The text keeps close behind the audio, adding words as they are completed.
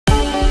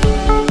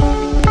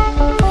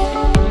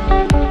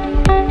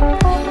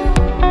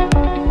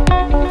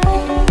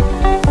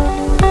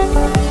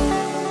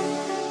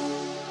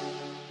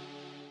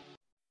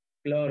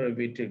Glory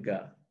be to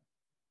God.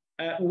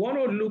 We want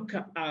to look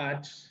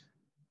at,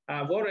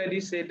 I've already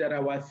said that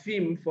our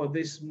theme for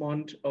this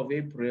month of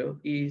April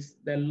is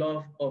the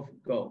love of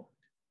God.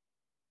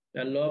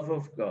 The love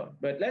of God.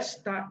 But let's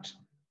start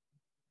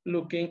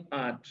looking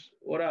at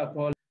what I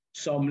call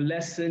some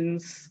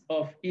lessons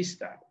of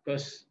Easter,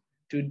 because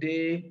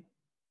today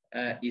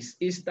is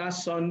Easter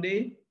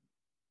Sunday,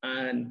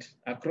 and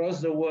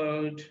across the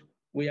world,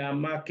 we are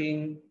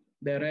marking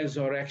the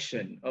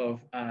resurrection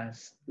of our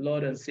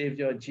Lord and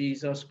Savior,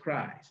 Jesus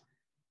Christ.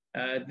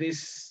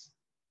 This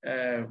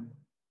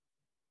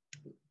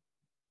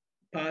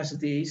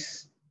past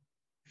days,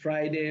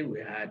 Friday,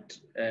 we had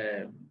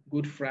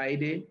Good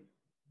Friday,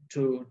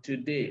 to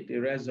today, the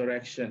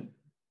resurrection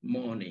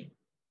morning,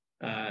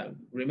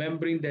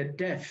 remembering the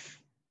death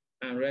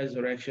and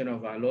resurrection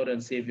of our Lord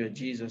and Savior,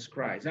 Jesus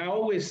Christ. I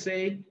always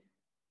say,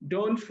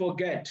 don't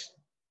forget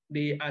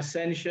the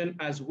ascension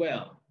as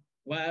well,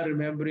 while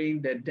remembering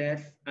the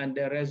death and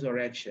the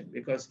resurrection,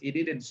 because it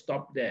didn't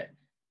stop there.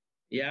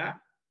 Yeah,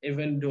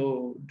 even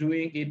though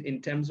doing it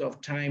in terms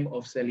of time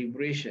of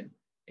celebration,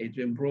 it's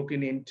been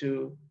broken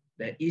into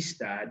the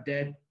Easter,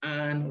 death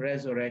and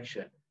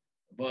resurrection.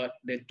 But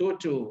the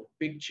total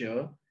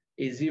picture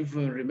is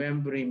even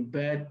remembering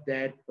birth,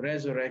 death,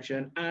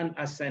 resurrection, and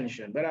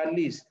ascension. But at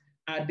least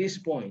at this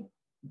point,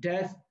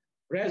 death,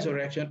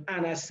 resurrection,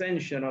 and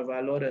ascension of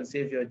our Lord and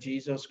Savior,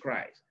 Jesus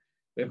Christ.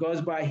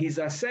 Because by his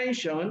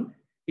ascension,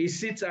 he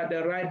sits at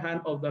the right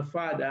hand of the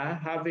Father,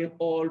 having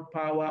all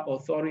power,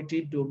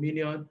 authority,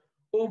 dominion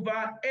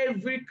over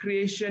every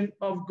creation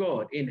of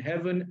God in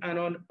heaven and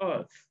on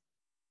earth.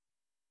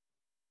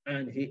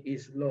 And he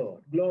is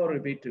Lord. Glory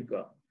be to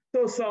God.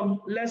 So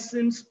some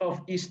lessons of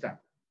Easter.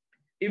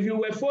 If you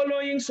were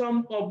following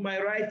some of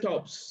my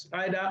write-ups,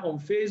 either on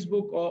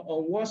Facebook or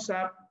on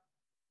WhatsApp,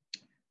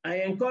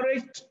 I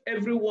encouraged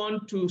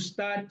everyone to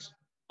start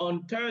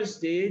on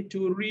Thursday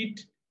to read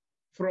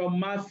from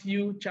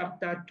Matthew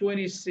chapter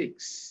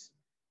 26.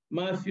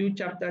 Matthew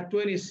chapter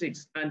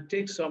 26, and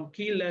take some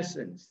key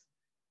lessons.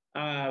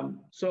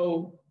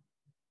 So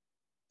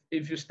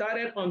if you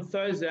started on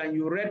Thursday and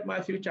you read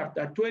Matthew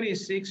chapter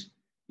 26,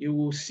 you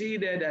will see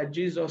there that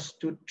Jesus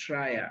stood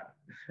trial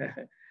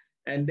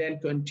and then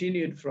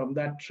continued from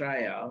that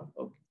trial,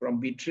 from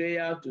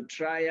betrayal to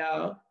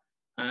trial,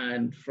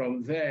 and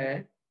from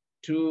there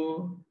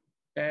to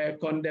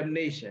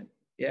condemnation.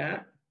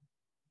 Yeah.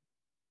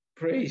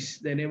 Praise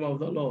the name of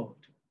the Lord.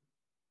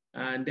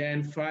 And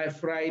then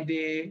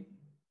Friday,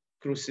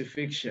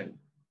 crucifixion.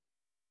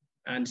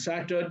 And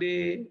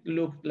Saturday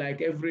looked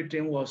like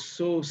everything was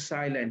so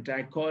silent.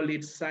 I call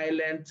it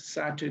Silent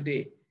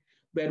Saturday.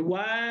 But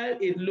while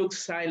it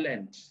looks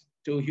silent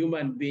to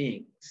human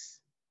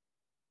beings,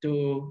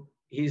 to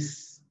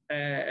his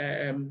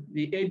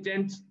the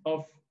agent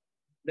of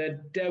the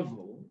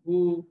devil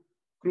who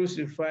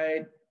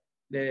crucified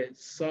the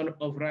Son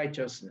of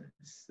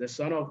Righteousness, the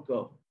Son of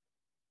God,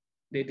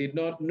 they did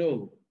not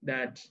know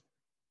that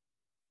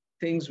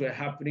things were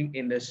happening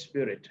in the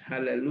spirit.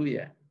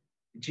 Hallelujah.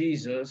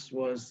 Jesus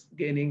was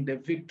gaining the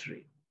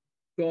victory.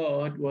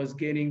 God was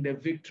gaining the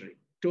victory,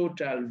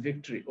 total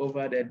victory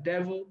over the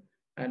devil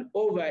and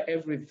over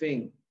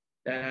everything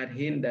that had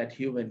hindered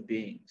human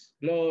beings.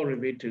 Glory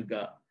be to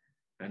God.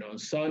 And on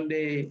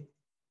Sunday,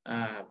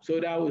 so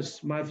that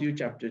was Matthew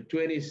chapter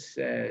 20,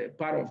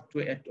 part of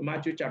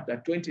Matthew chapter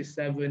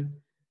 27.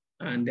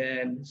 And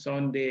then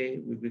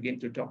Sunday, we begin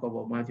to talk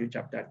about Matthew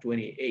chapter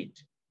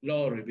 28.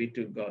 Glory be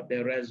to God,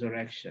 the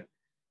resurrection,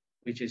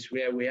 which is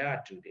where we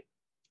are today.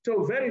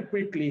 So very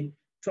quickly,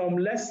 some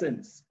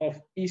lessons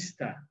of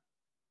Easter.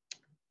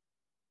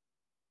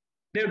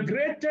 The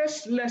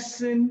greatest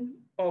lesson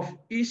of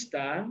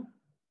Easter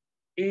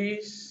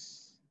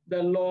is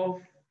the love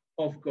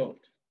of God.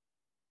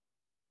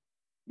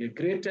 The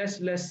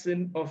greatest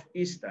lesson of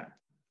Easter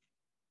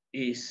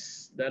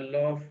is the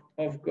love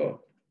of God.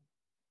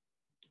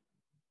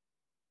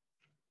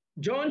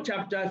 John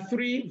chapter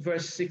 3,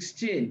 verse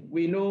 16,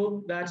 we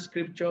know that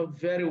scripture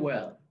very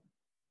well.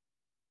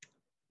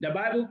 The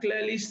Bible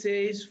clearly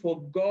says,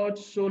 for God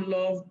so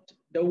loved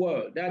the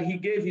world that he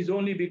gave his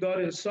only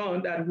begotten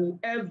Son, that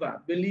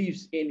whoever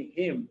believes in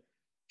him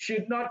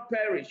should not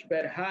perish,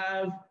 but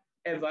have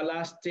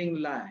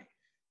everlasting life.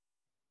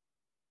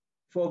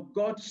 For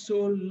God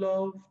so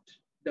loved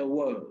the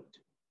world,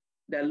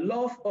 the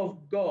love of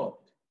God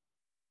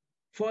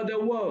for the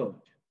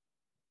world,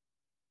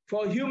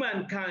 for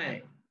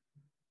humankind.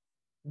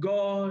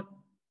 God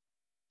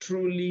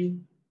truly,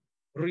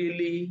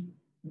 really,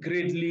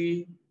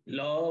 greatly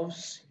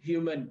loves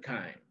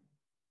humankind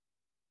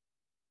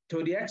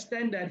to the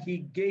extent that he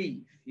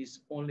gave his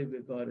only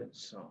begotten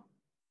Son.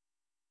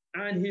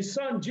 And his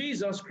Son,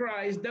 Jesus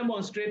Christ,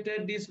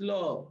 demonstrated this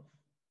love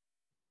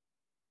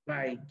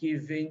by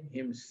giving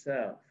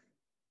himself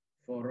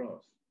for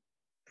us.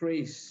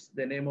 Praise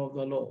the name of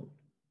the Lord.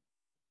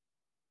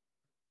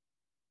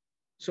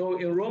 So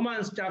in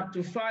Romans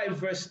chapter 5,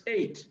 verse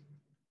 8,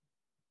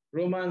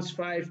 Romans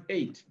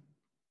 5:8,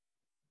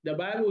 the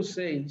Bible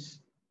says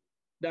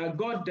that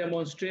God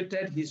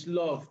demonstrated his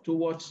love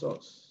towards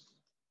us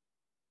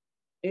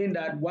in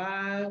that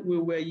while we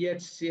were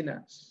yet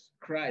sinners,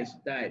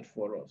 Christ died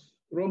for us.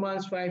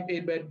 Romans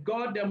 5:8, but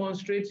God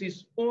demonstrates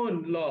his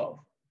own love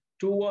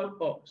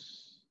toward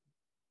us,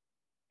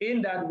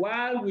 in that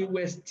while we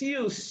were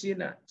still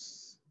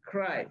sinners,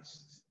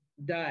 Christ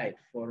died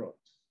for us.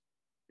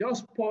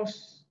 Just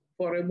pause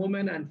for a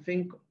moment and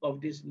think of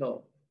this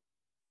love.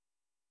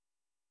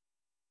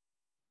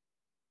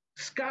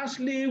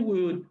 Scarcely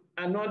would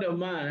another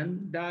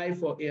man die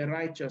for a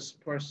righteous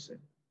person.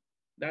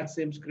 That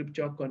same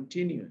scripture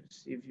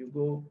continues if you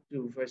go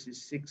to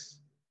verses 6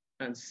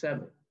 and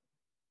 7.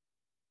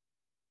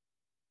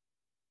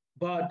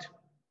 But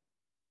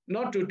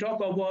not to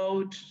talk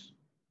about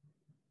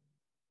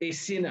a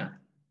sinner,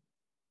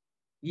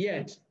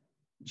 yet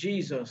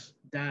Jesus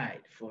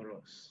died for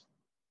us.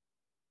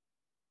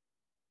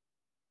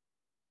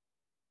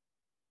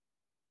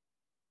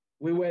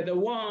 We were the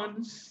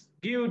ones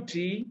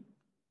guilty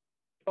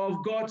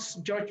of God's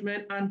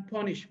judgment and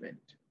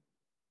punishment,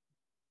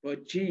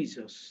 but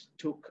Jesus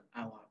took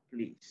our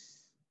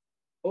place.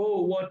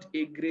 Oh, what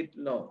a great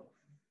love.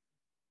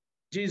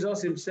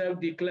 Jesus himself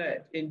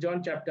declared in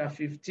John chapter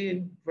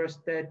 15, verse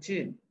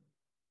 13.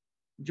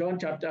 John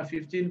chapter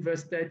 15,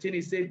 verse 13,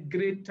 he said,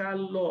 greater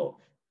love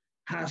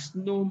has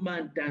no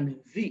man than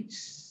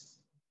this,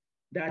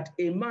 that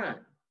a man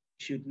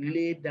should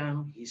lay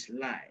down his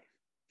life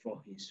for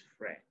his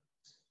friends.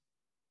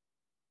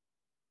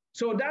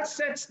 So that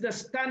sets the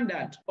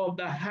standard of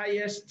the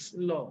highest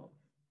love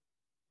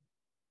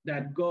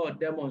that God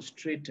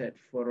demonstrated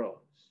for us.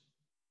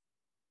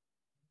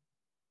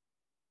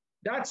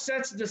 That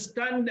sets the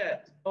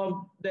standard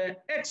of the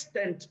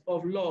extent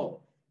of love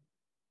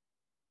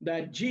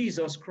that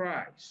Jesus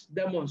Christ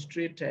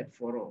demonstrated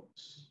for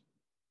us.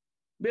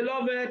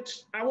 Beloved,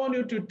 I want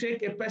you to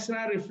take a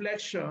personal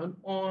reflection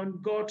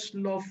on God's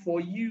love for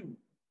you.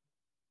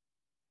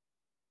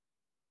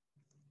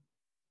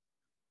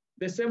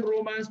 The same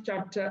Romans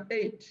chapter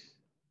 8.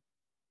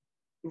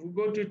 If we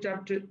go to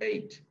chapter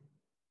 8,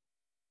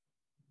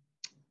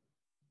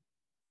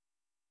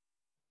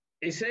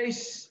 it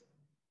says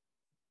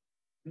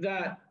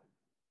that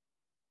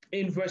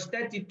in verse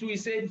 32, he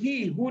said,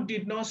 he who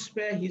did not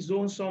spare his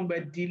own son,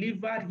 but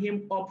delivered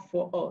him up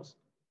for us,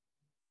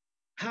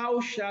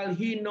 how shall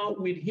he not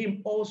with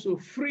him also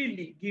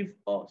freely give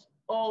us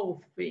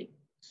all things?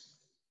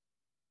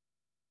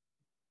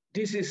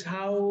 This is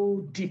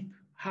how deep,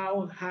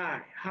 how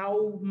high,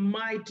 how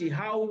mighty,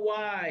 how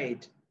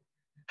wide,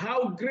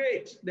 how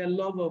great the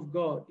love of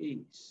God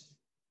is.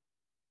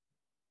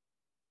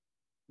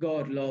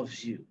 God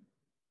loves you.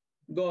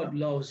 God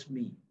loves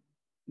me.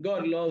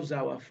 God loves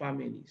our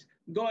families.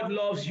 God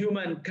loves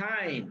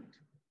humankind.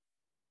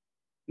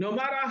 No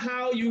matter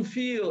how you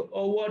feel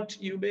or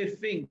what you may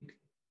think,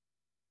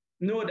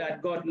 know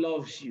that God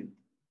loves you.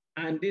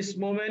 And this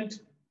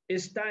moment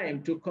is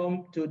time to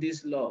come to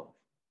this love.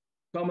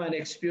 Come and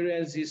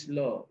experience this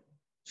love.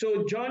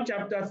 So John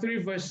chapter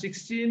 3, verse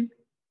 16,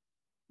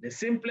 the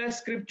simplest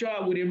scripture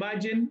I would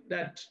imagine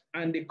that,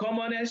 and the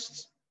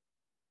commonest,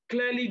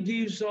 clearly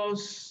gives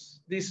us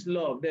this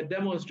love, the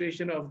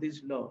demonstration of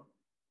this love.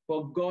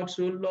 For God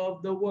so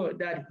loved the world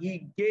that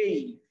he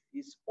gave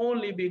his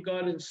only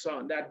begotten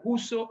son, that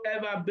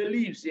whosoever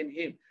believes in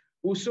him,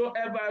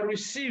 whosoever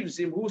receives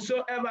him,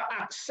 whosoever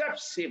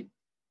accepts him.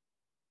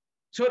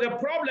 So the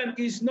problem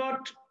is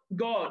not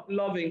God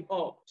loving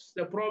us.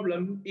 The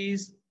problem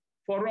is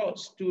for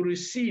us to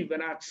receive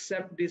and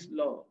accept this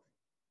love.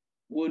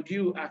 Would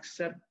you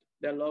accept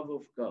the love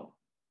of God?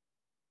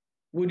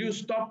 Would you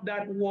stop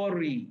that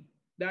worry,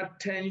 that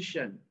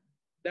tension,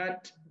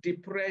 that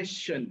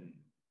depression,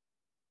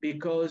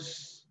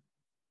 because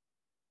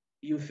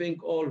you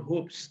think all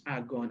hopes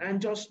are gone,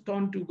 and just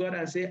turn to God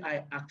and say,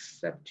 I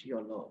accept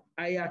your love.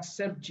 I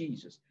accept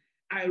Jesus.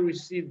 I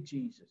receive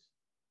Jesus.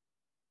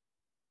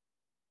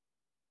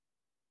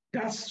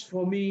 That's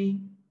for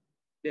me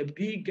the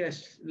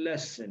biggest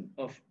lesson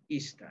of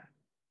Easter,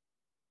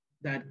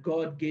 that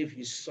God gave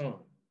his son,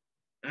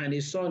 and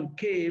his son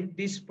came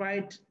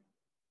despite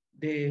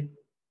the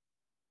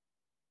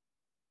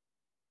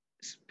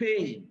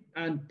pain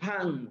and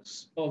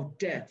pangs of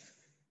death.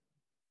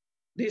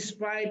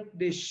 Despite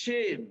the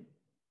shame,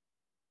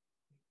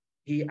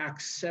 he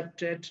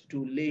accepted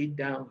to lay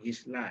down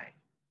his life.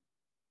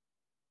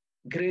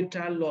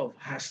 Greater love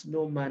has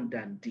no man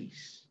than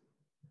this,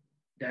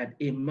 that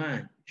a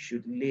man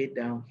should lay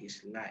down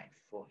his life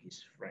for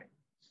his friends.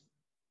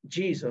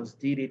 Jesus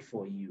did it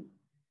for you.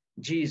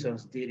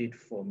 Jesus did it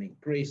for me.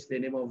 Praise the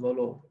name of the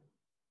Lord.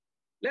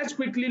 Let's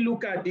quickly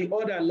look at the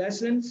other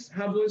lessons.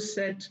 Having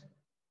said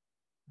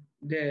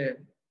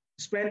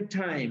spend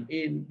time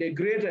in the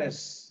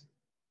greatest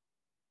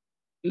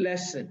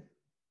lesson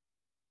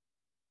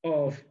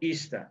of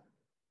Easter.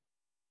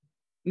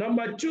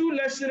 Number 2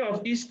 lesson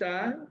of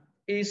Easter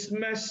is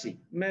mercy.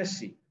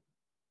 Mercy.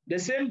 The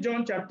same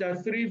John chapter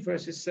 3,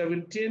 verses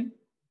 17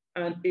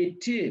 and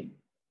 18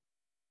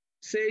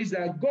 says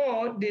that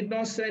God did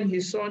not send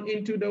his son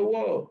into the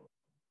world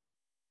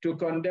to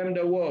condemn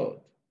the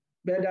world,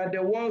 but that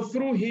the world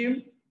through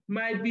him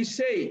might be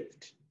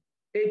saved.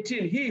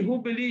 18, he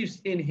who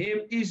believes in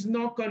him is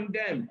not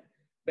condemned,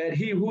 but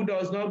he who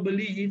does not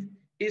believe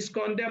is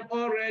condemned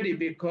already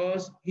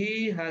because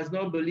he has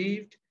not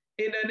believed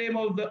in the name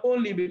of the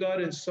only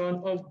begotten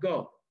Son of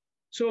God.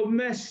 So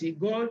mercy,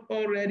 God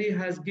already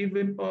has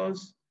given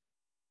us,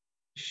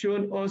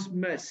 shown us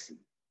mercy.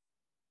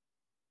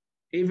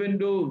 Even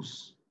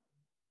those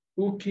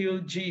who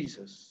killed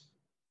Jesus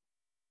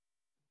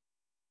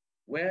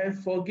were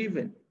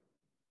forgiven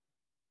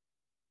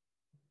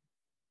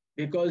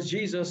because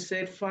Jesus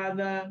said,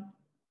 Father,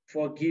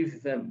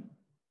 forgive them,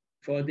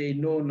 for they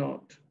know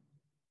not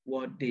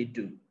what they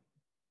do,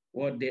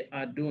 what they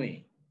are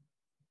doing.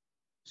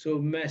 So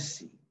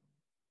mercy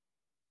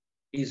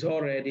is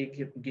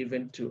already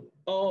given to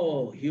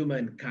all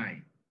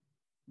humankind,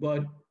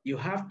 but you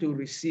have to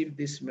receive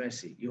this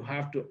mercy. You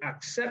have to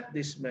accept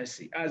this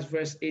mercy. As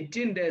verse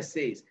 18 there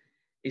says,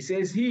 it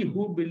says, he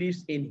who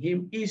believes in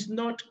him is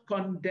not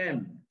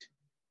condemned.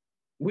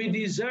 We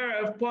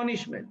deserve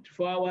punishment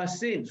for our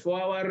sins,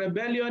 for our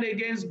rebellion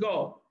against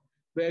God,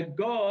 but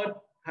God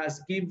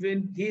has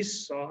given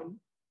his Son,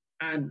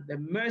 and the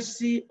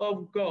mercy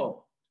of God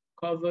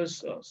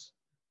covers us.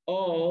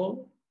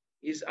 All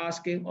he's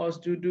asking us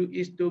to do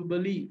is to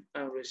believe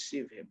and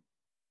receive him.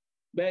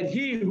 But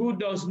he who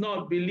does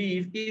not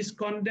believe is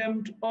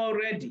condemned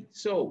already.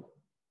 So,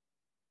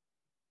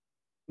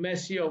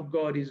 mercy of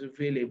God is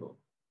available.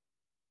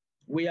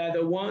 We are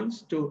the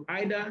ones to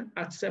either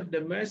accept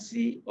the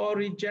mercy or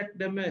reject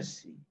the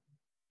mercy.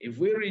 If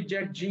we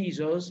reject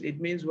Jesus, it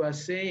means we are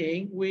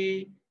saying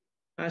we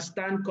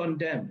stand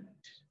condemned.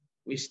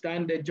 We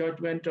stand the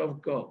judgment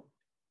of God.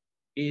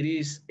 It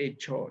is a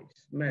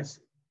choice,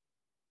 mercy.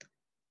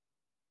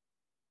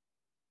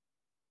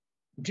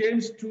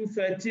 James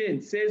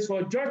 2:13 says,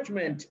 for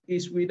judgment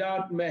is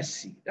without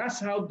mercy. That's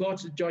how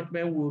God's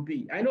judgment will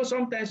be. I know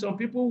sometimes some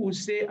people will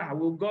say,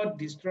 will God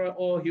destroy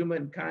all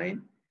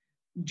humankind?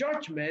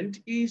 Judgment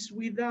is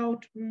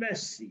without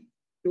mercy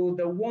to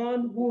the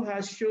one who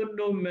has shown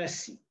no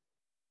mercy.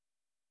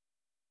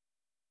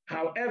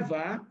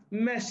 However,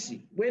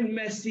 mercy, when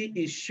mercy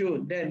is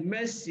shown, then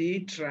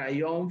mercy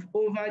triumphs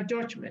over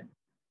judgment.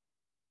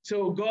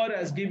 So God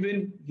has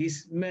given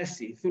his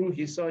mercy through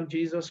his Son,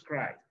 Jesus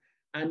Christ.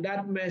 And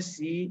that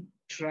mercy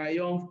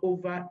triumphs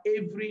over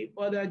every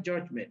other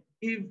judgment,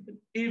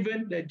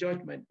 even the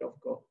judgment of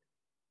God.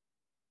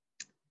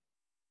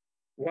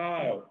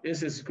 Wow,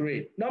 this is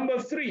great. Number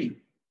 3,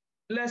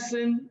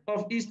 lesson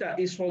of Easter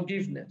is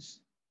forgiveness.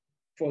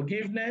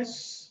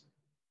 Forgiveness,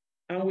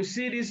 and we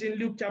see this in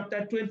Luke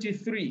chapter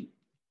 23,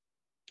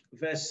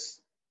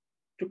 verse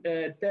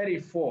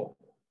 34.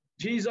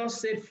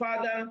 Jesus said,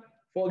 Father,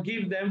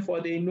 forgive them,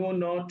 for they know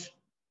not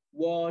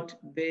what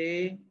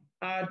they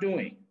are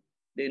doing.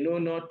 They know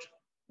not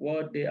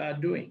what they are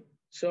doing.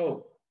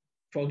 So,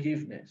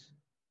 forgiveness.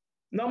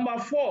 Number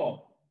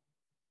 4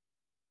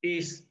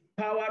 is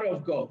power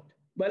of God.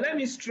 But let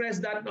me stress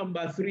that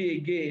number 3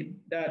 again,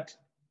 that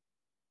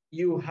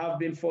you have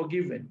been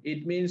forgiven.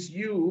 It means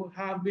you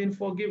have been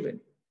forgiven.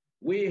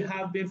 We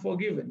have been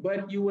forgiven,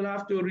 but you will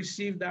have to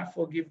receive that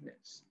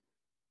forgiveness.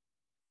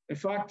 In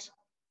fact,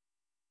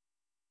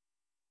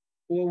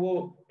 we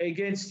will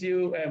again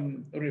still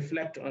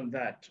reflect on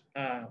that.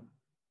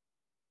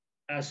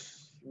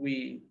 As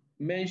we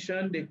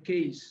mentioned the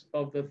case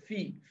of the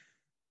thief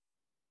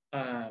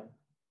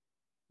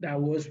that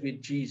was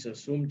with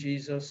Jesus, whom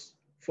Jesus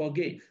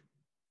forgave.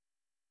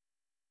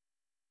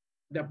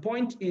 The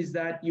point is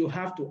that you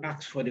have to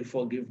ask for the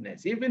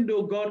forgiveness, even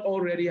though God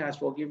already has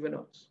forgiven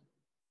us.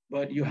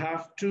 But you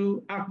have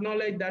to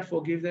acknowledge that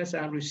forgiveness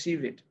and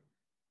receive it.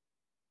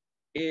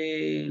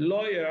 A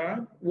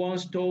lawyer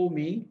once told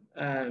me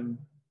in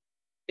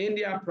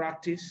their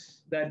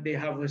practice that they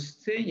have a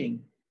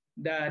saying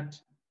that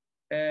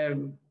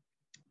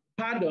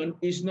pardon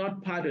is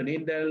not pardon.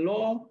 In the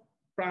law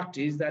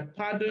practice, that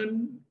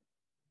pardon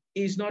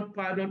is not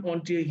pardon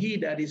until he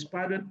that is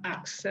pardoned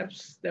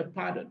accepts the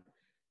pardon,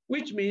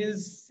 which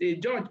means a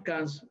judge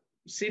can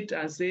sit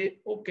and say,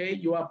 okay,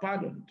 you are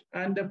pardoned.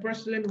 And the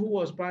person who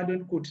was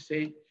pardoned could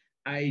say,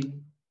 I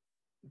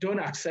don't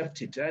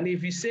accept it. And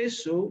if he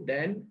says so,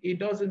 then it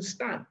doesn't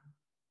stand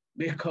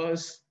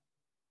because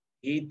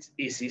it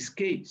is his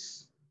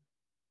case.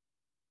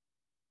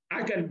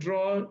 I can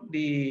draw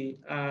the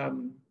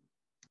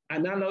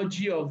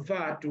analogy of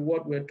that to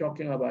what we're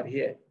talking about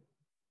here.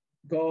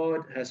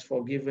 God has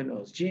forgiven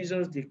us.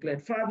 Jesus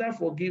declared, Father,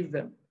 forgive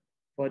them,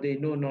 for they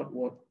know not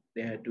what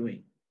they are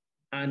doing.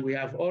 And we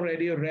have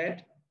already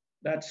read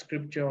that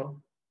scripture,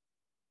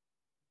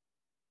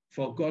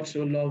 for God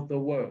so loved the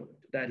world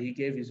that he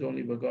gave his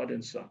only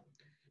begotten Son.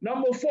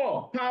 Number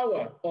 4,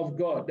 power of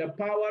God, the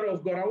power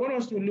of God. I want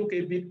us to look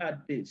a bit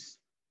at this.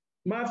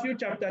 Matthew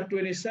chapter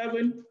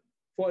 27,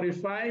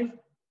 45,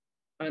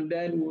 and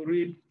then we'll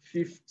read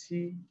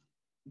 50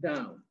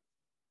 down.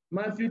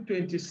 Matthew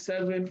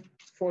 27,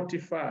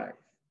 45.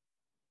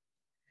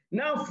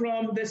 Now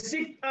from the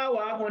 6th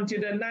hour until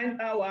the 9th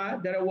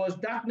hour, there was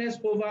darkness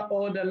over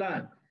all the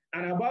land.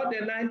 And about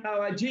the 9th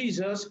hour,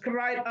 Jesus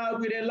cried out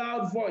with a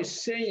loud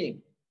voice,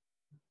 saying,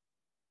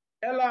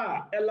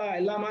 Ella, Ella,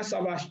 lama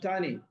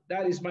sabachthani.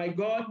 That is, my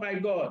God,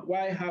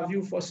 why have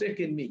you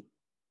forsaken me?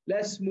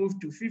 Let's move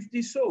to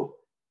 50. So,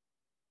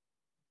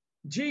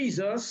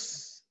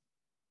 Jesus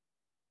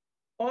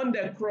on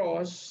the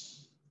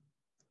cross,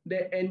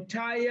 the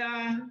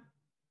entire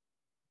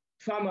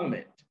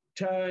firmament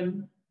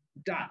turned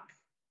dark.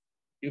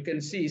 You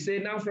can see, say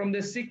now from the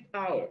 6th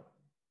hour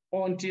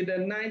until the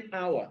 9th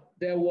hour,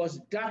 there was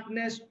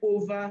darkness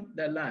over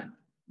the land.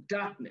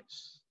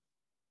 Darkness.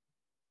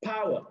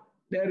 Power.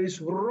 There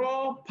is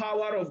raw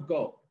power of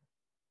God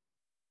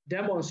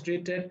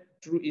demonstrated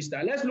through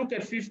Easter. Let's look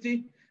at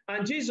 50.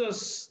 And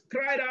Jesus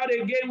cried out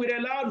again with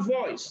a loud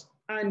voice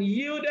and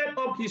yielded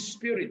up his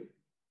spirit.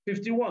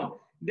 51.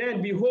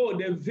 Then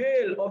behold, the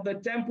veil of the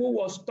temple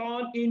was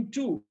torn in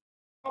two,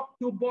 top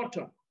to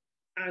bottom,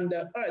 and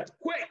the earth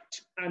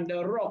quaked and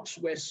the rocks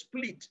were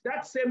split.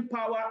 That same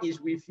power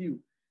is with you.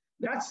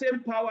 That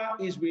same power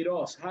is with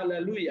us.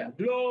 Hallelujah.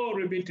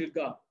 Glory be to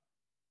God.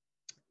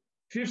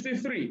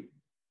 53.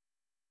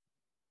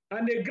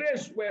 And the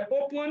graves were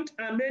opened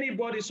and many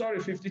bodies,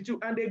 52.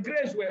 And the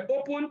graves were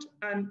opened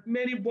and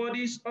many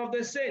bodies of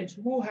the saints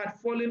who had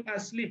fallen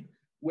asleep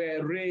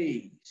were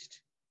raised.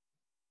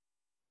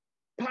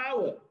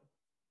 Power.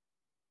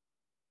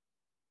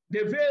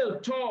 The veil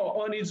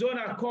tore on its own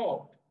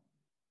accord.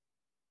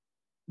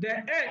 The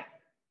earth,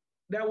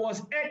 there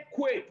was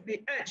earthquake,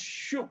 the earth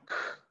shook.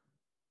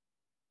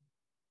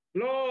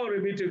 Glory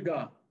be to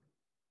God.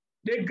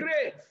 The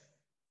grave,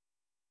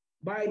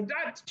 by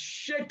that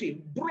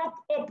shaking, broke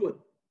open.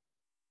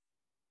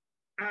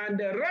 And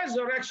the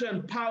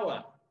resurrection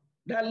power,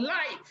 the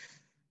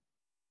life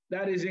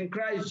that is in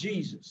Christ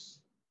Jesus,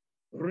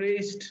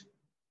 raised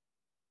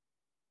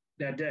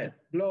the dead.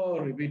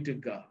 Glory be to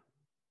God.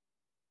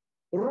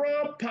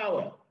 Raw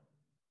power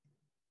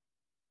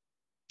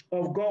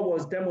of God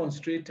was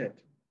demonstrated.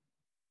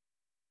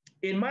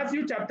 In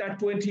Matthew chapter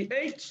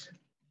 28,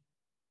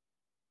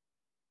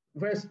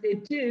 verse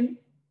 18,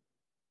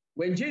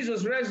 when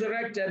Jesus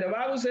resurrected, the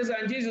Bible says,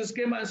 and Jesus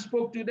came and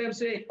spoke to them,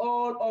 saying,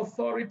 all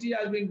authority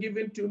has been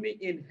given to me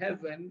in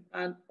heaven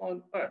and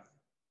on earth.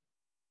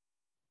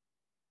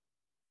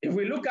 If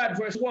we look at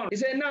verse 1, he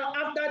said, now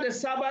after the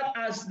Sabbath,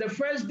 as the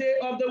first day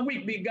of the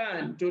week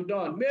began to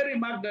dawn, Mary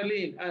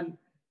Magdalene and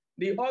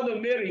the other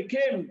Mary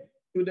came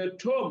to the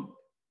tomb,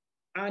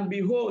 and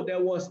behold,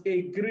 there was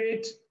a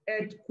great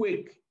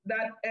earthquake.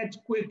 That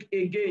earthquake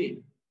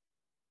again.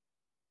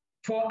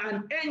 For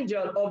an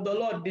angel of the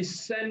Lord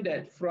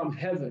descended from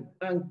heaven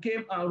and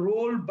came and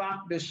rolled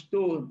back the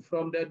stone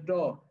from the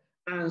door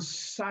and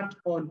sat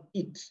on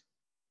it.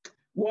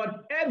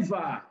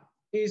 Whatever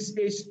is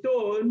a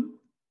stone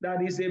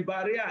that is a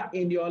barrier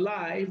in your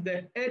life,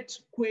 the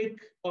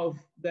earthquake of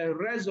the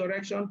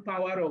resurrection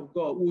power of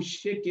God will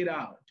shake it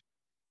out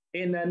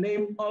in the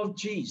name of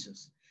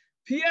Jesus.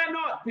 Fear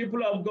not,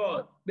 people of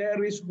God.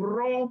 There is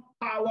raw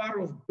power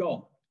of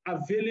God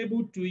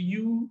available to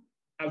you,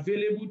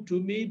 available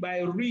to me by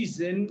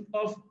reason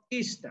of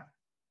Easter.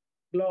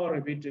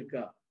 Glory be to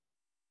God.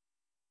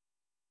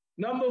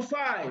 Number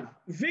 5,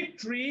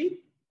 victory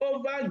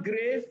over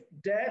grave,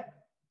 death,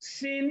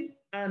 sin,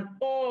 and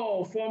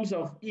all forms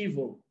of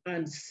evil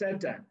and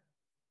Satan.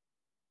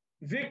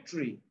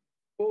 Victory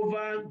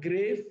over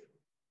grave,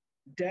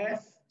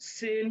 death,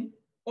 sin,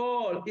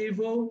 all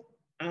evil,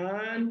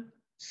 and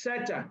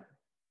Satan.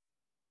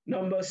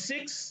 Number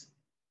 6,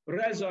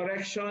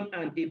 resurrection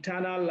and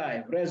eternal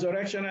life.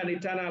 Resurrection and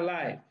eternal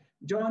life.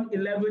 John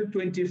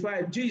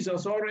 11:25,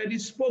 Jesus already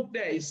spoke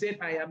there. He said,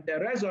 I am the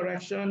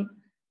resurrection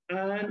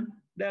and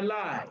the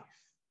life.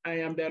 I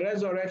am the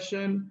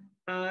resurrection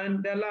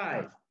and the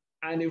life.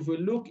 And if we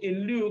look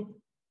in Luke,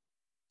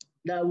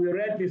 that we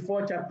read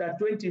before, chapter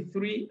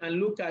 23, and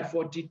look at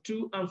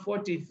 42 and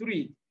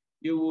 43,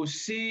 you will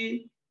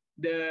see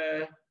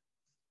the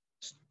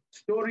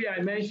story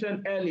I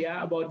mentioned earlier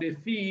about the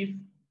thief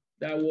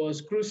that was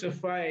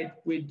crucified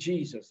with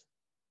Jesus.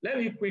 Let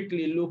me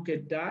quickly look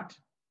at that.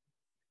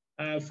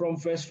 From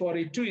verse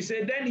 42, he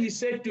said, then he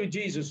said to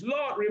Jesus,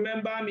 Lord,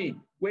 remember me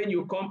when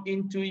you come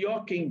into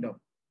your kingdom.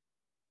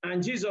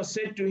 And Jesus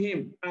said to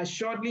him,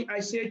 assuredly I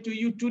say to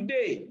you,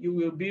 today you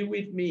will be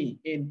with me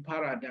in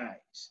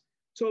paradise.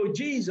 So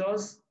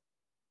Jesus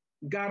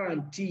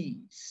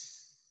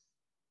guarantees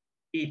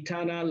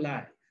eternal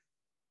life.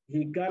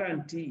 He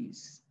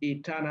guarantees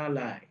eternal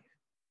life.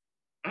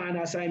 And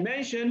as I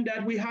mentioned,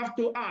 that we have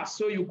to ask,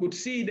 so you could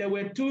see there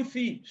were 2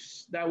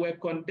 thieves that were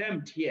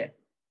condemned here.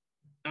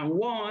 And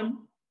one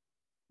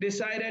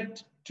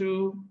decided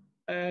to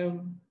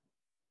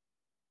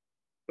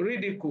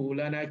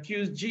ridicule and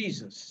accuse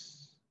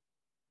Jesus,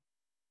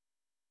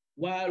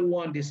 while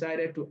one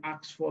decided to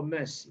ask for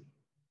mercy.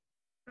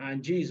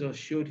 And Jesus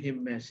showed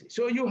him mercy.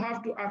 So you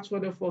have to ask for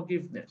the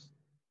forgiveness.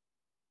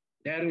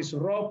 There is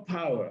raw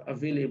power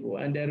available,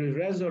 and there is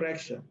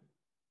resurrection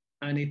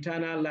and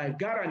eternal life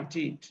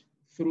guaranteed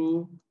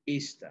through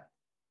Easter.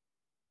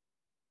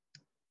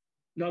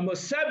 Number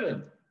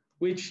 7,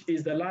 which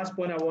is the last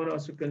point I want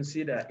us to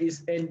consider,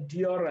 is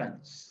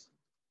endurance.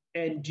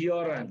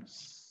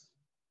 Endurance.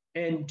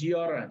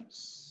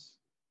 Endurance.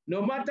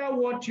 No matter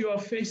what you are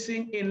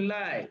facing in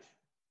life,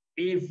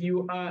 if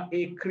you are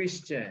a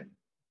Christian,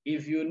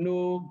 if you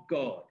know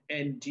God,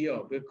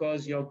 endure,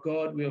 because your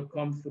God will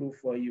come through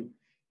for you.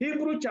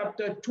 Hebrews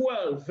chapter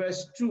 12,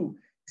 verse 2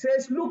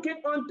 says,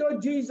 looking unto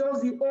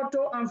Jesus, the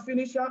author and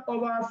finisher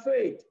of our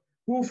faith,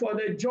 who for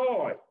the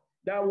joy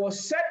that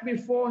was set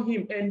before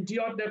him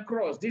endured the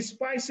cross,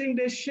 despising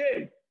the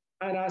shame,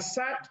 and has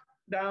sat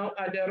down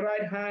at the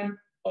right hand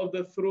of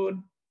the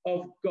throne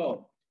of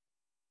God.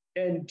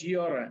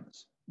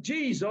 Endurance.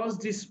 Jesus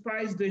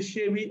despised the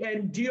shame. He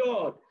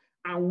endured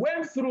and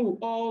went through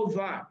all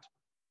that.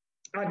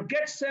 At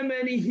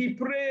Gethsemane, he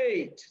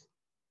prayed.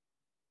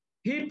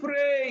 He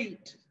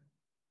prayed.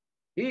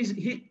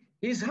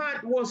 His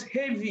heart was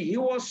heavy. He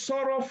was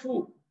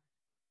sorrowful.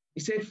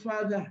 He said,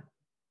 Father,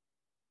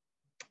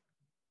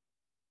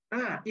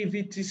 if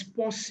it is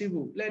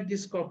possible, let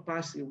this cup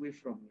pass away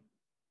from me.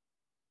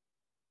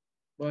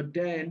 But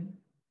then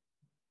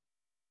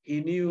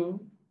he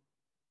knew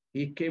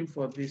he came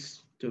for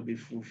this to be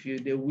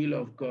fulfilled, the will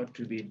of God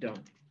to be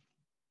done.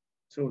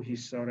 So he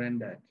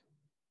surrendered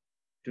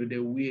to the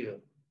will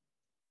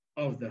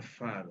of the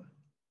Father.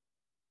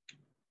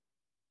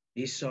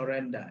 He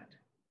surrendered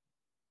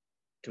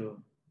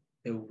to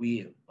the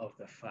will of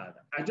the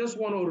Father. I just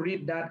want to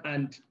read that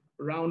and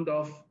round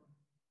off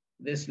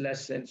this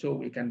lesson so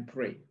we can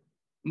pray.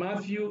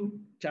 Matthew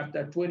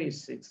chapter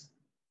 26.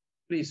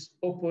 Please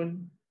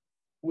open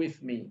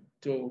with me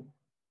to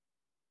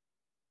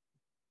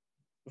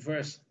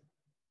verse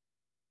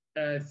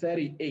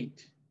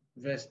 38.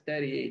 Verse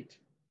 38.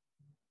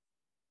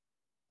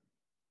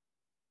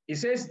 He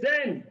says,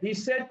 then he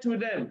said to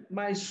them,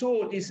 my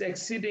soul is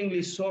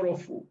exceedingly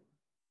sorrowful,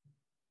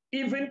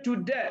 even to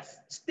death.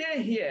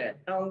 Stay here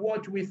and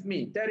watch with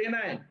me.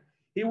 39.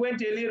 He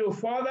went a little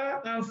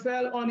further and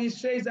fell on his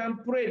face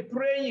and prayed,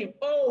 praying,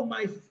 oh,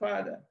 my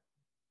Father,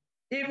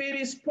 if it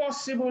is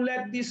possible,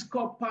 let this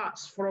cup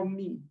pass from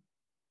me.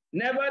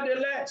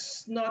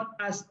 Nevertheless, not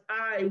as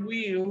I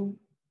will,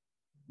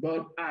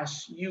 but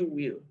as you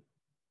will.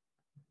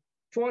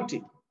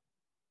 40.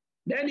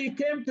 Then he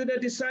came to the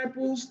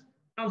disciples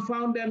and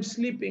found them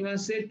sleeping and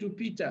said to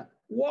Peter,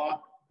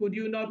 what, could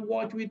you not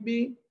watch with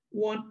me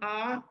 1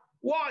 hour?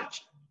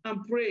 Watch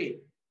and pray,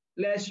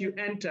 lest you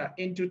enter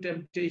into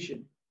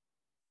temptation.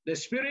 The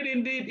spirit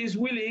indeed is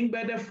willing,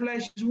 but the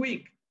flesh is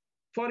weak.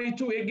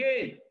 42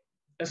 again.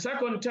 A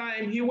second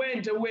time he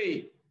went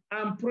away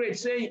and prayed,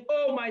 saying,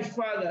 oh, my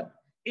Father,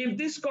 if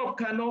this cup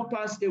cannot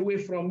pass away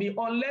from me,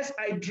 unless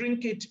I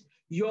drink it,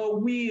 your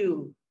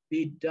will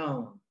be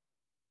done.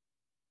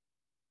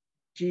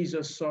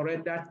 Jesus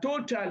surrendered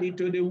totally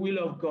to the will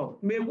of God.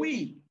 May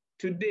we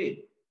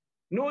today,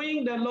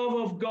 knowing the love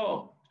of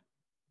God,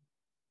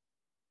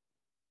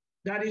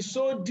 that is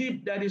so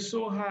deep, that is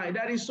so high,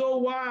 that is so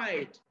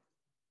wide,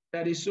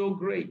 that is so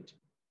great,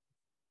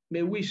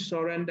 may we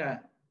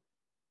surrender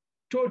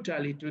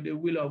totally to the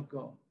will of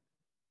God.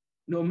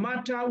 No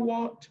matter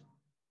what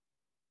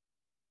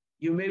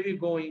you may be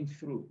going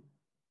through,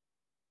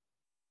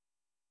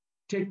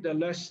 take the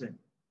lesson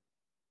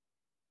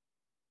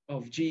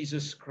of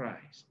Jesus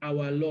Christ,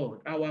 our Lord,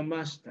 our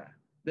Master,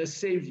 the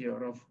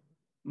Savior of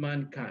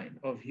mankind,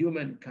 of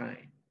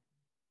humankind.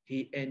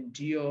 He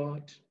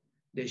endured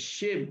the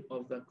shame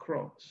of the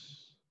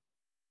cross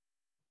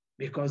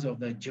because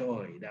of the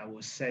joy that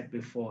was set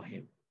before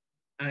him.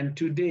 And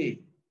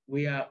today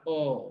we are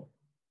all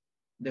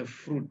the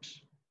fruit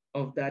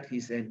of that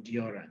his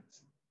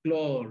endurance.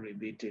 Glory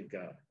be to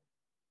God.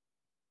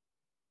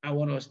 I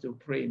want us to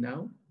pray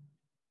now.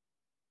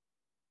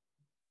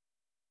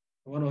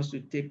 I want us to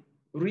take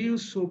real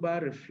sober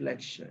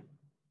reflection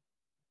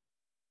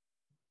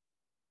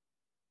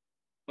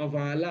of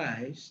our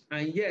lives,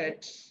 and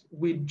yet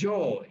with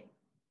joy,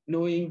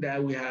 knowing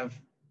that we have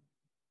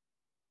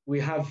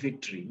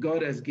victory.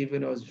 God has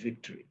given us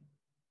victory.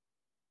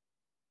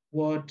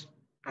 What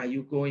are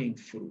you going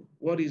through?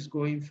 What is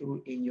going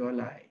through in your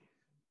life?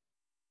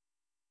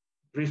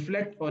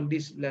 Reflect on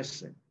this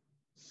lesson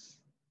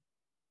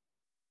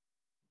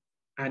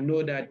and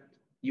know that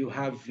you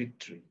have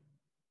victory.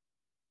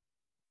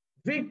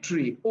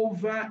 Victory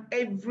over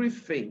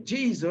everything.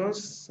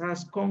 Jesus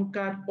has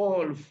conquered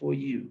all for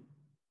you,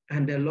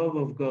 and the love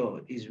of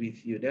God is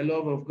with you. The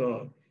love of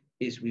God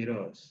is with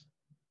us.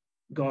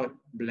 God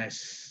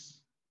bless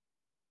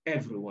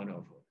every one of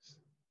us.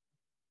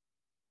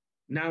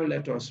 Now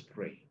let us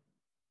pray.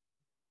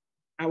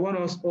 I want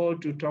us all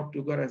to talk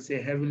to God and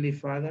say, Heavenly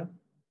Father,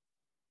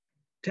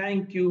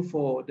 thank you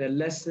for the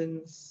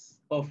lessons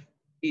of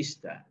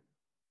Easter.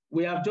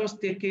 We have just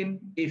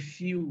taken a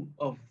few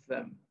of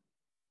them.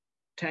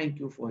 Thank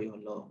you for your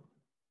love.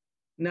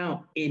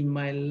 Now, in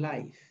my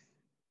life,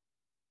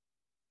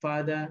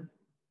 Father,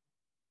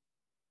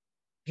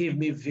 give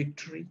me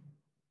victory.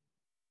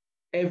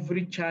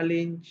 Every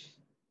challenge,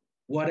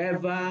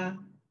 whatever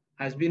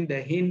has been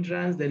the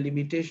hindrance, the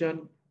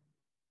limitation,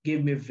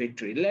 give me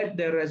victory. Let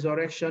the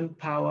resurrection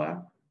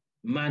power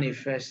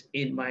manifest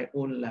in my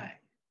own life.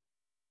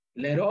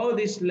 Let all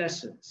these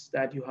lessons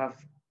that you have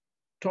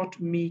taught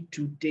me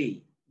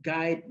today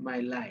guide my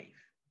life.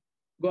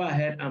 Go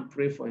ahead and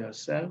pray for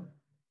yourself.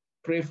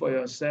 Pray for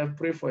yourself.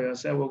 Pray for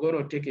yourself. We're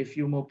going to take a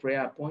few more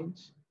prayer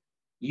points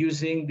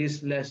using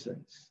these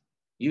lessons,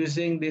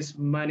 using this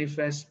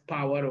manifest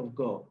power of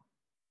God.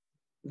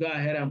 Go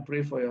ahead and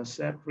pray for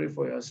yourself. Pray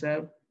for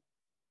yourself.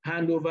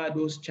 Hand over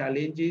those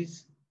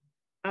challenges.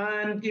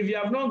 And if you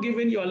have not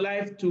given your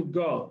life to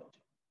God,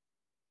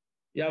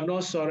 you have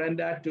not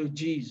surrendered to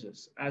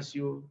Jesus, as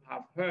you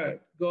have heard,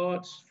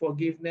 God's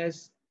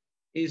forgiveness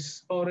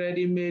is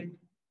already made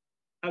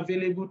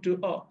available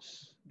to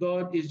us.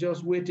 God is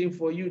just waiting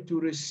for you to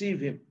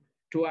receive him,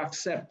 to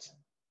accept.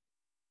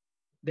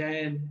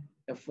 Then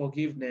the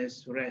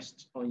forgiveness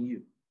rests on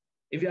you.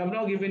 If you have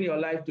not given your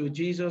life to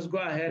Jesus, go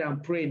ahead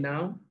and pray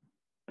now.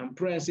 And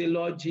pray and say,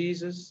 Lord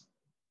Jesus,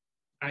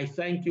 I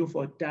thank you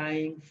for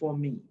dying for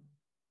me.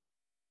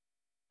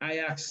 I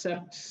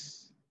accept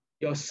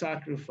your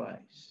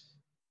sacrifice.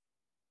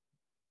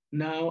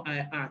 Now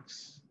I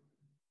ask,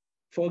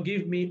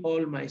 forgive me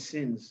all my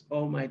sins,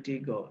 Almighty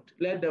God.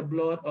 Let the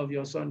blood of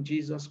your Son,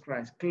 Jesus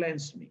Christ,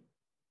 cleanse me.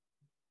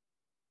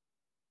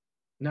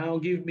 Now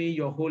give me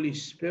your Holy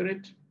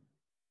Spirit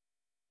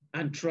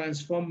and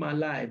transform my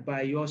life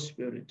by your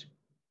Spirit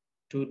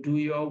to do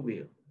your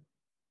will.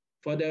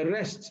 For the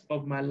rest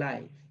of my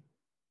life,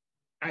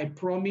 I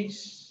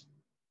promise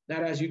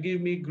that as you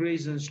give me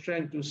grace and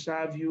strength to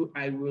serve you,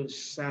 I will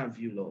serve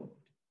you, Lord.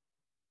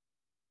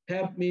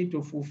 Help me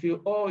to fulfill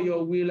all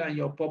your will and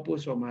your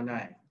purpose for my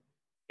life.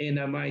 In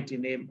the mighty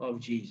name of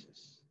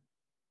Jesus.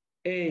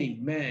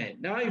 Amen.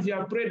 Now, if you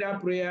have prayed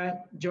that prayer,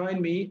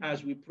 join me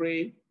as we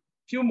pray a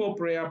few more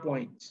prayer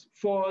points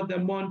for the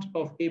month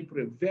of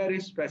April, very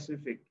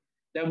specific,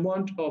 the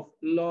month of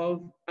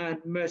love and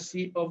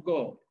mercy of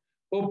God.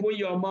 Open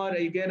your mouth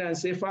again and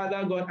say,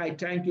 Father God, I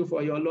thank you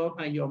for your love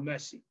and your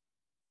mercy.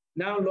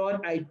 Now,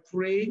 Lord, I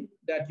pray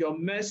that your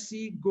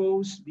mercy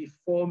goes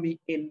before me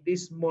in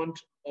this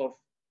month of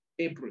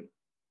April.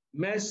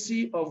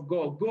 Mercy of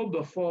God, go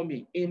before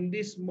me in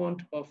this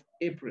month of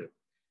April.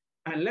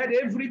 And let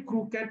every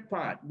crooked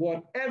path,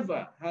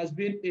 whatever has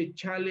been a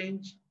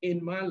challenge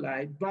in my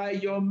life, by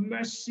your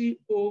mercy,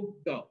 O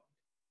God,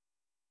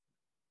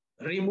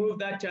 remove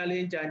that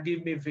challenge and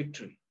give me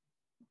victory.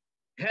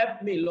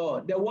 Help me,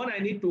 Lord. The one I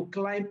need to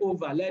climb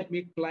over, let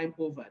me climb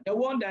over. The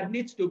one that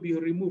needs to be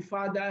removed,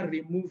 Father,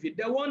 remove it.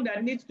 The one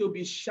that needs to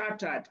be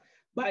shattered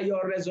by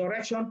your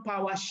resurrection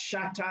power,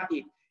 shatter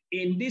it.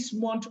 In this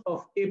month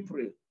of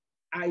April,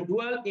 I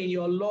dwell in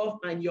your love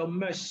and your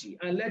mercy,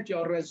 and let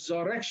your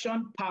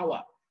resurrection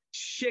power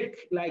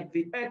shake like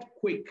the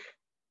earthquake,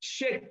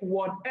 shake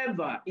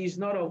whatever is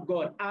not of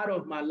God out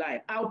of my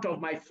life, out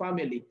of my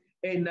family,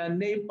 in the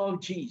name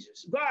of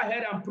Jesus. Go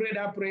ahead and pray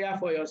that prayer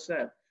for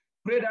yourself.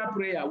 Pray that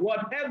prayer.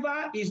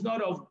 Whatever is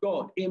not of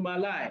God in my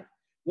life,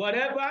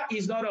 whatever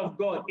is not of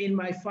God in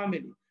my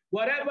family,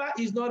 whatever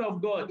is not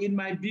of God in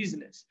my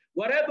business,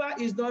 whatever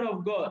is not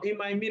of God in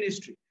my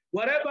ministry,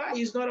 whatever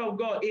is not of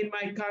God in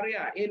my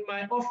career, in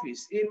my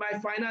office, in my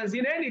finance,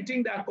 in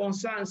anything that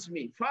concerns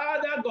me,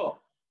 Father God,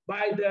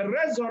 by the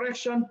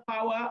resurrection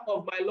power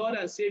of my Lord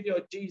and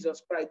Savior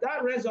Jesus Christ,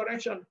 that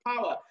resurrection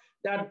power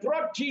that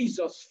brought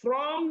Jesus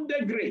from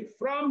the grave,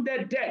 from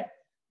the dead,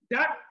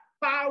 that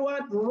power,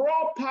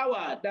 raw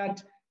power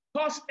that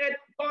caused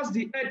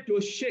the earth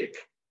to shake.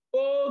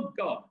 Oh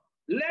God,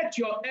 let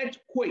your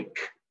earthquake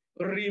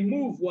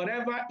remove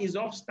whatever is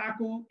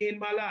obstacle in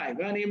my life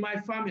and in my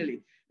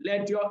family.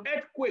 Let your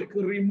earthquake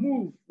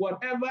remove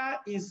whatever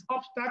is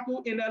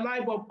obstacle in the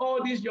life of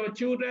all these your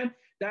children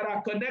that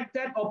are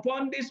connected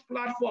upon this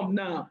platform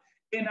now.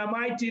 In the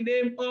mighty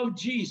name of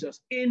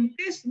Jesus, in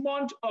this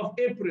month of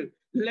April,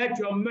 let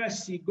your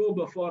mercy go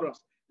before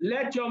us.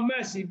 Let your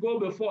mercy go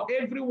before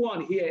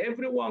everyone here,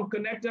 everyone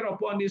connected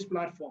upon this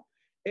platform.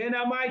 In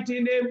the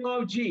mighty name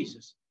of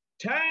Jesus.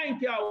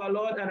 Thank you, our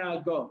Lord and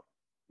our God.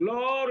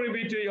 Glory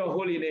be to your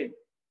holy name.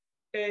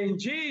 In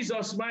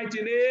Jesus'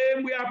 mighty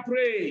name we are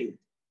praying.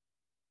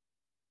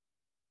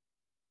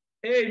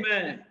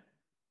 Amen.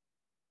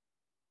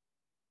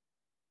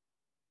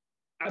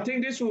 I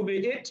think this will be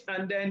it,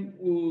 and then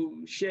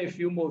we'll share a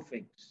few more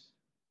things.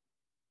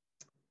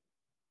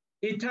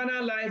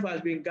 Eternal life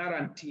has been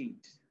guaranteed.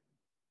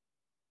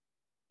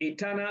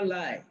 Eternal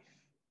life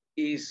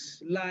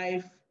is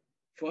life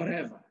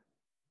forever.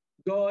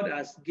 God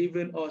has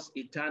given us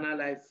eternal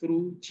life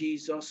through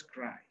Jesus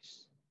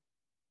Christ.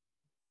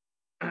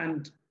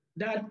 And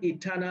that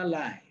eternal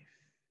life,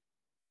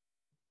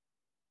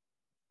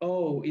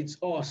 oh, it's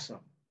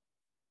awesome.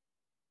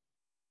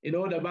 You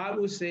know, the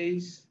Bible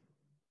says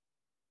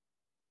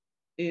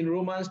in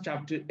Romans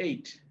chapter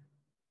 8,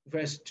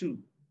 verse 2,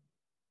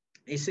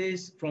 it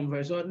says from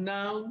verse 1,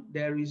 now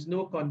there is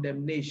no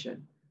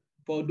condemnation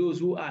for those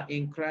who are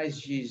in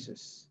Christ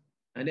Jesus.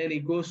 And then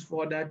it goes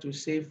further to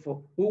say,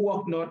 for who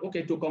walk not,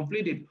 okay, to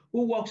complete it,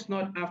 who walks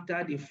not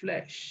after the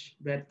flesh,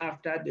 but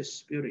after the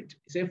Spirit.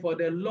 It says, for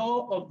the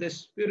law of the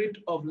Spirit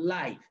of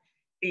life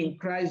in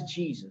Christ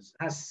Jesus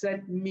has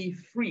set me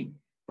free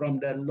from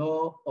the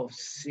law of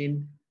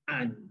sin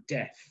and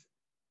death.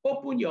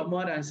 Open your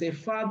mouth and say,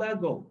 Father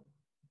God,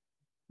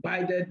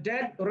 by the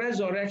death,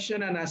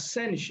 resurrection, and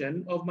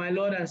ascension of my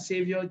Lord and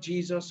Savior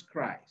Jesus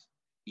Christ,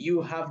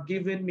 you have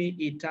given me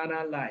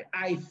eternal life.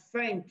 I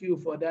thank you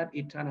for that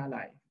eternal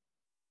life.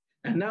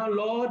 And now,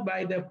 Lord,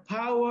 by the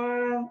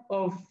power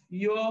of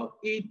your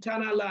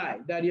eternal life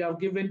that you have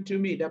given to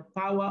me, the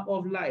power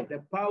of life,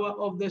 the power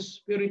of the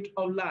Spirit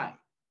of life,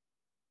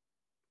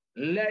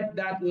 let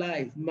that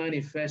life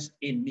manifest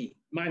in me,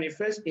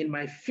 manifest in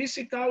my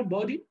physical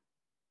body,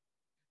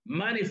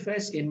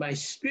 manifest in my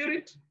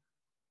spirit,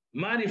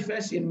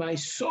 manifest in my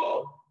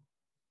soul,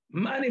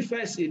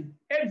 manifest in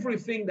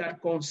everything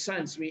that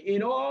concerns me,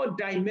 in all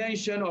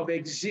dimensions of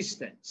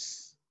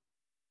existence.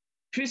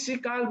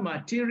 Physical,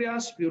 material,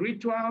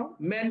 spiritual,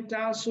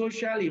 mental,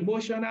 social,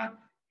 emotional,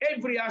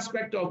 every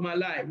aspect of my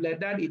life, let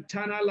that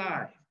eternal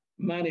life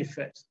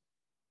manifest.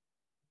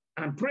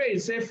 And pray,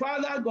 say,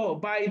 Father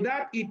God, by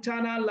that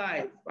eternal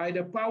life, by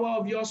the power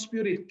of your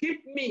Spirit,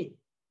 keep me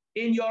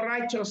in your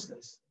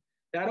righteousness,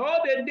 that all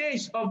the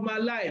days of my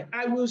life,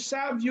 I will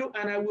serve you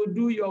and I will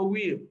do your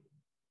will.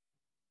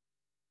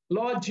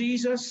 Lord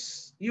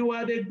Jesus, you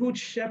are the good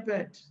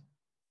shepherd.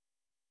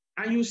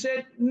 And you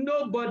said,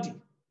 nobody,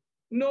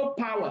 no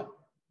power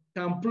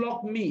can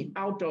pluck me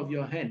out of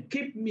your hand.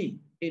 Keep me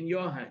in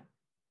your hand.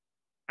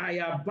 I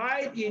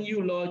abide in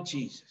you, Lord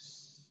Jesus.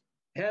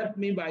 Help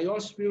me by your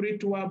Spirit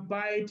to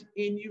abide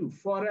in you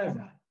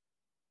forever,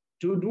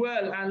 to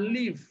dwell and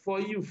live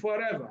for you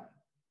forever.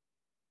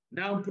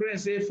 Now pray,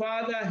 say,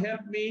 Father,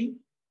 help me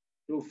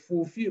to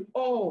fulfill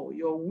all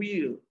your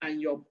will and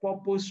your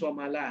purpose for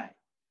my life.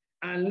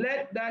 And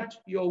let that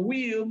your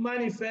will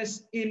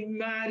manifest in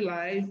my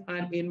life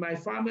and in my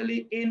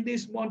family in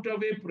this month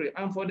of April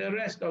and for the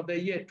rest of the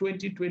year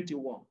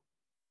 2021.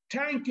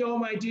 Thank you,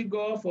 Almighty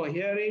God, for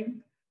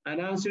hearing and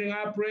answering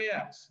our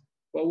prayers.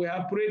 For we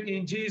have prayed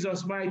in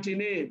Jesus' mighty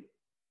name.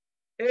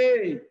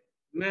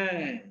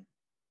 Amen.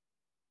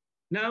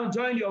 Now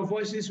join your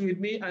voices with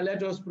me and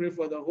let us pray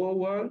for the whole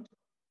world.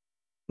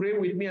 Pray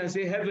with me and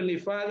say, Heavenly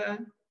Father,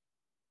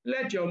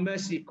 let your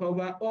mercy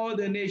cover all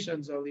the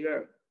nations of the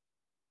earth.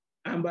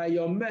 And by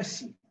your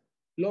mercy,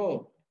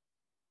 Lord,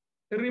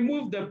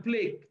 remove the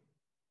plague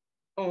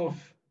of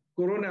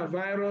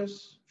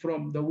coronavirus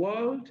from the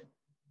world.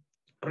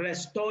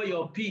 Restore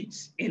your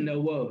peace in the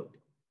world.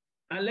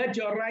 And let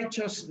your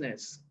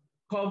righteousness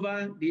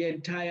cover the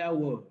entire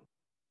world.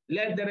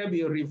 Let there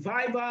be a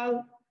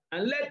revival,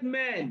 and let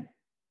men,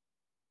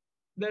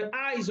 the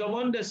eyes of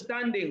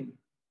understanding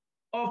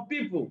of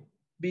people,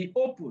 be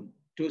open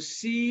to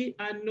see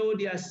and know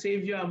their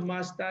Savior and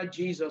Master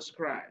Jesus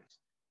Christ,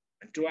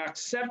 and to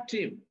accept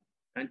him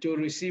and to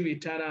receive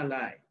eternal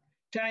life.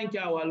 Thank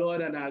you, our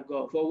Lord and our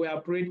God, for we are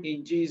prayed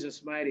in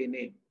Jesus' mighty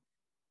name.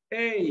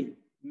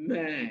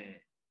 Amen.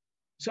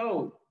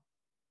 So,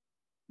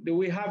 do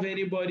we have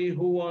anybody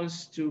who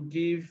wants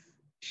to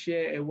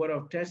share a word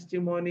of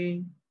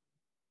testimony,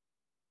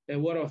 a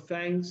word of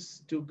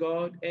thanks to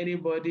God?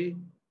 Anybody?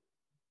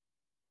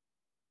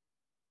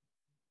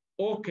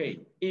 Okay,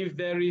 if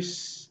there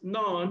is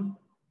none,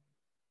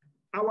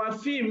 our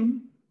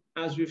theme,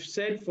 as we've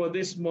said for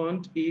this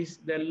month, is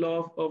the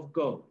love of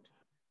God.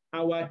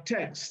 Our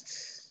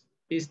text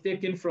is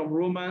taken from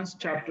Romans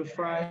chapter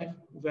 5,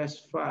 verse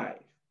 5.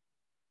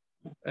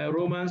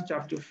 Romans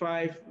chapter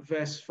 5,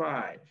 verse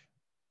 5.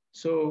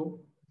 So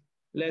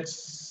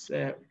let's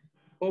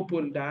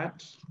open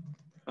that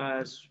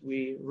as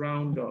we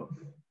round off.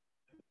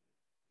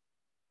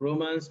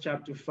 Romans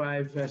chapter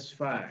 5, verse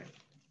 5.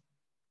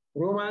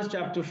 Romans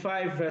chapter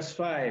 5, verse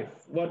 5.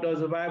 What does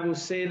the Bible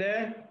say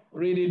there?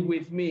 Read it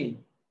with me.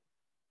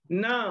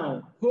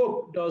 Now,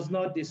 hope does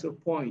not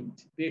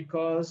disappoint,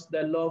 because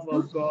the love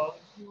of God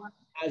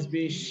has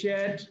been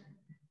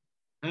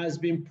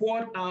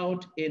poured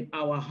out in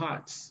our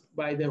hearts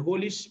by the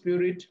Holy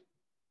Spirit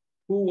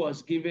who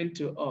was given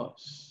to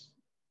us.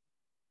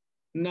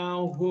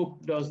 Now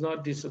hope does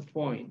not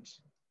disappoint,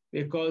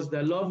 because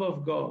the love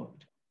of God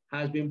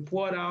has been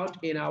poured out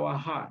in our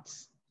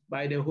hearts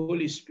by the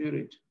Holy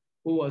Spirit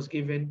who was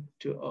given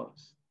to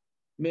us.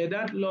 May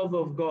that love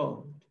of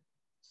God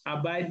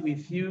abide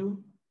with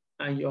you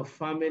and your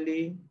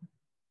family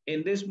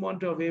in this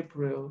month of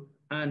April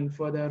and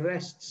for the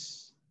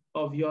rest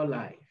of your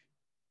life,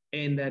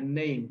 in the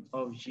name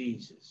of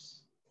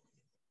Jesus.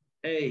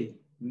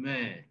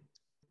 Amen.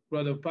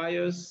 Brother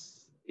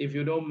Pius, if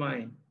you don't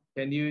mind,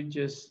 can you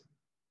just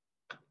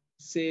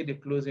say the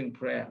closing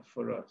prayer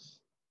for us?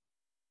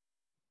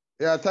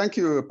 Yeah, thank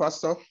you,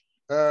 Pastor.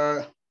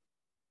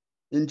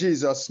 In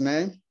Jesus'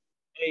 name.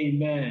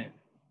 Amen.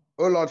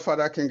 Oh Lord,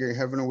 Father, King in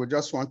heaven, we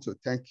just want to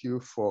thank you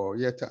for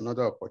yet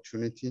another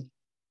opportunity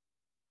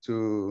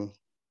to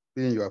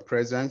be in your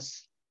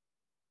presence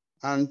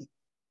and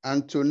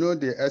to know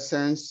the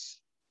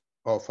essence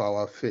of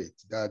our faith,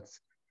 that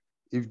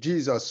if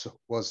Jesus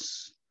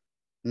was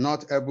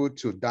not able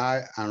to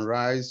die and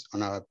rise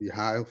on our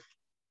behalf,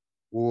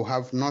 we will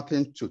have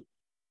nothing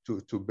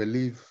to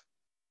believe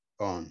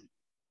on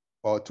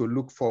or to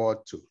look forward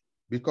to.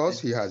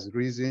 Because he has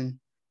risen,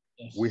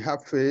 yes, we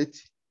have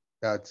faith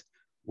that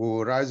we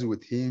will rise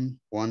with him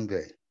one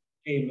day.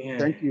 Amen.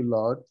 Thank you,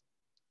 Lord.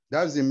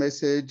 That's the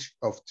message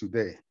of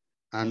today.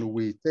 And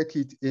we take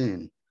it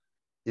in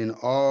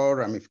all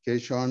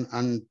ramification,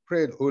 and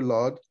pray, oh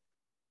Lord,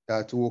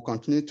 that we'll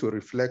continue to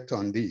reflect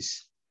on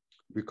this,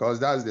 because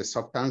that's the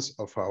substance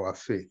of our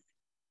faith.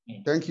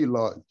 Thank you,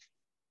 Lord.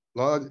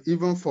 Lord,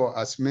 even for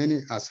as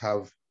many as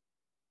have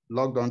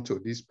logged onto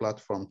this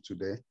platform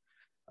today,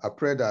 I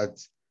pray that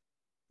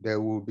they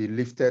will be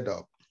lifted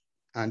up,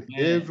 and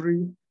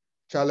every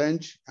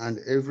challenge and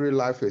every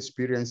life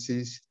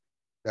experiences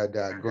that they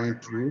are going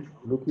through,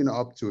 looking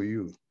up to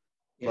you.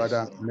 Yes,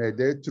 Father, may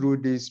they, through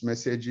these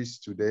messages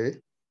today,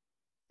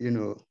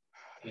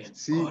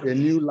 see a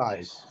new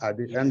light at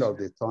the end of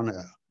the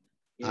tunnel,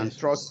 and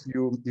trust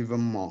you even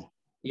more.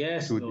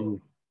 Yes,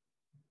 to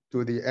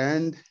the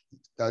end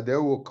that they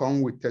will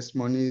come with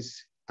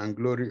testimonies and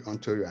glory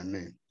unto your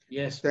name.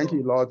 Yes. Thank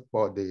you, Lord,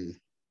 for the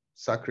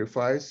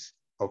sacrifice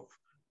of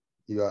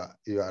your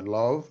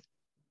love.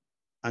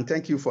 And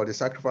thank you for the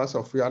sacrifice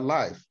of your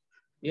life.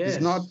 Yes.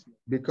 It's not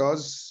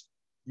because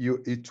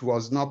it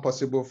was not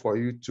possible for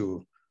you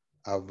to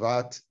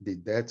avert the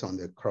death on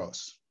the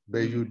cross, but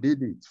you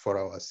did it for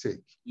our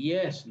sake.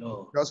 Yes,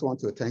 Lord. Just want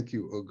to thank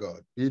you, O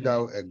God. Be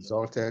thou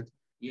exalted.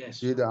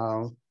 Yes. Be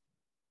thou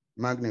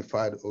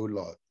magnified, O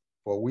Lord,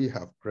 for we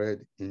have prayed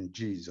in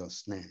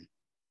Jesus' name.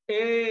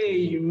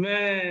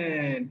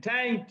 Amen.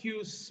 Thank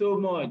you so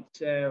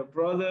much,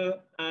 brother,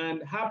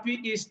 and happy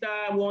Easter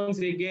once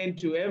again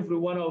to every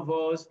one of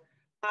us.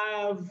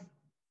 Have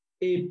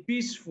a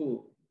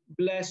peaceful,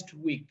 blessed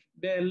week.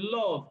 The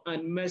love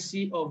and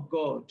mercy of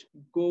God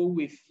go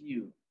with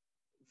you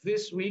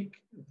this week,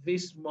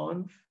 this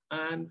month,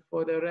 and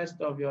for the rest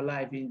of your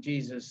life in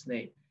Jesus'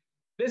 name.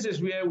 This is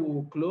where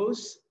we'll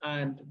close,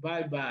 and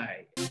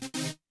bye-bye.